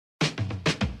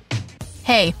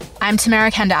Hey, I'm Tamara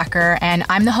Kandaker, and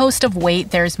I'm the host of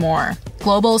Wait, There's More,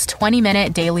 Global's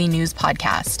 20-minute daily news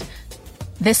podcast.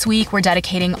 This week, we're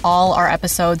dedicating all our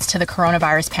episodes to the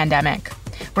coronavirus pandemic.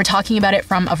 We're talking about it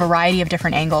from a variety of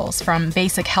different angles, from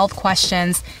basic health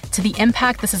questions to the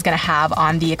impact this is going to have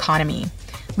on the economy.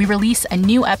 We release a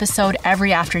new episode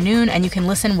every afternoon, and you can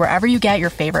listen wherever you get your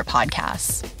favorite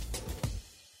podcasts.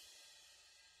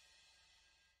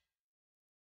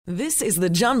 This is the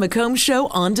John McComb Show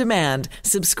on demand.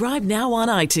 Subscribe now on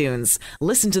iTunes.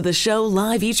 Listen to the show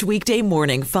live each weekday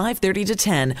morning, 5:30 to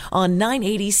 10 on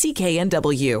 980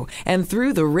 CKNW and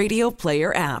through the Radio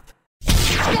Player app.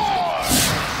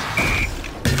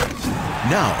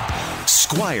 Now,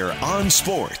 Squire on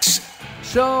Sports.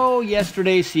 So,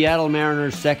 yesterday, Seattle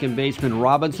Mariners second baseman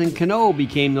Robinson Cano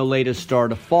became the latest star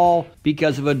to fall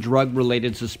because of a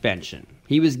drug-related suspension.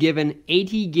 He was given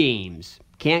 80 games.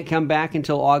 Can't come back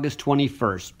until August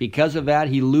 21st. Because of that,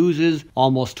 he loses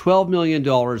almost $12 million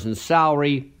in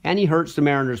salary, and he hurts the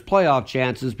Mariners' playoff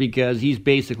chances because he's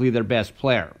basically their best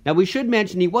player. Now, we should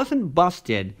mention he wasn't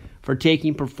busted for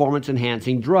taking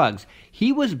performance-enhancing drugs.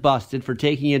 He was busted for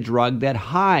taking a drug that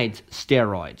hides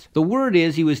steroids. The word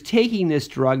is he was taking this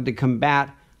drug to combat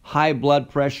high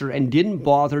blood pressure and didn't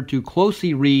bother to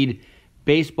closely read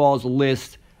baseball's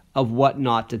list of what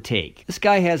not to take. This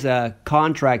guy has a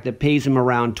contract that pays him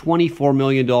around $24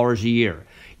 million a year.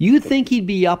 You'd think he'd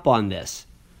be up on this.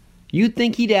 You'd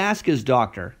think he'd ask his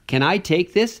doctor, can I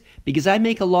take this? Because I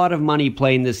make a lot of money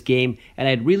playing this game and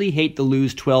I'd really hate to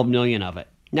lose $12 million of it.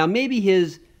 Now maybe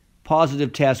his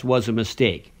positive test was a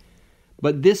mistake,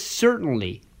 but this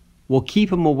certainly will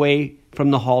keep him away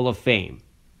from the Hall of Fame.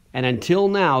 And until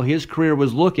now, his career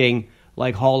was looking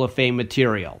like Hall of Fame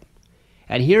material.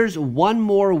 And here's one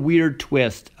more weird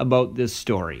twist about this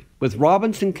story. With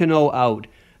Robinson Cano out,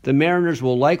 the Mariners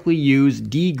will likely use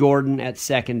D. Gordon at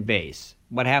second base.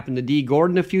 What happened to D.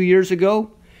 Gordon a few years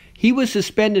ago? He was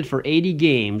suspended for 80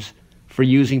 games for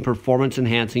using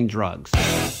performance-enhancing drugs.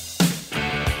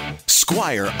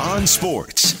 Squire on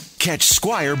Sports. Catch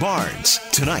Squire Barnes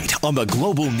tonight on the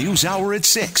Global News Hour at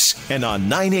 6 and on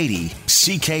 980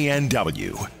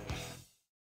 CKNW.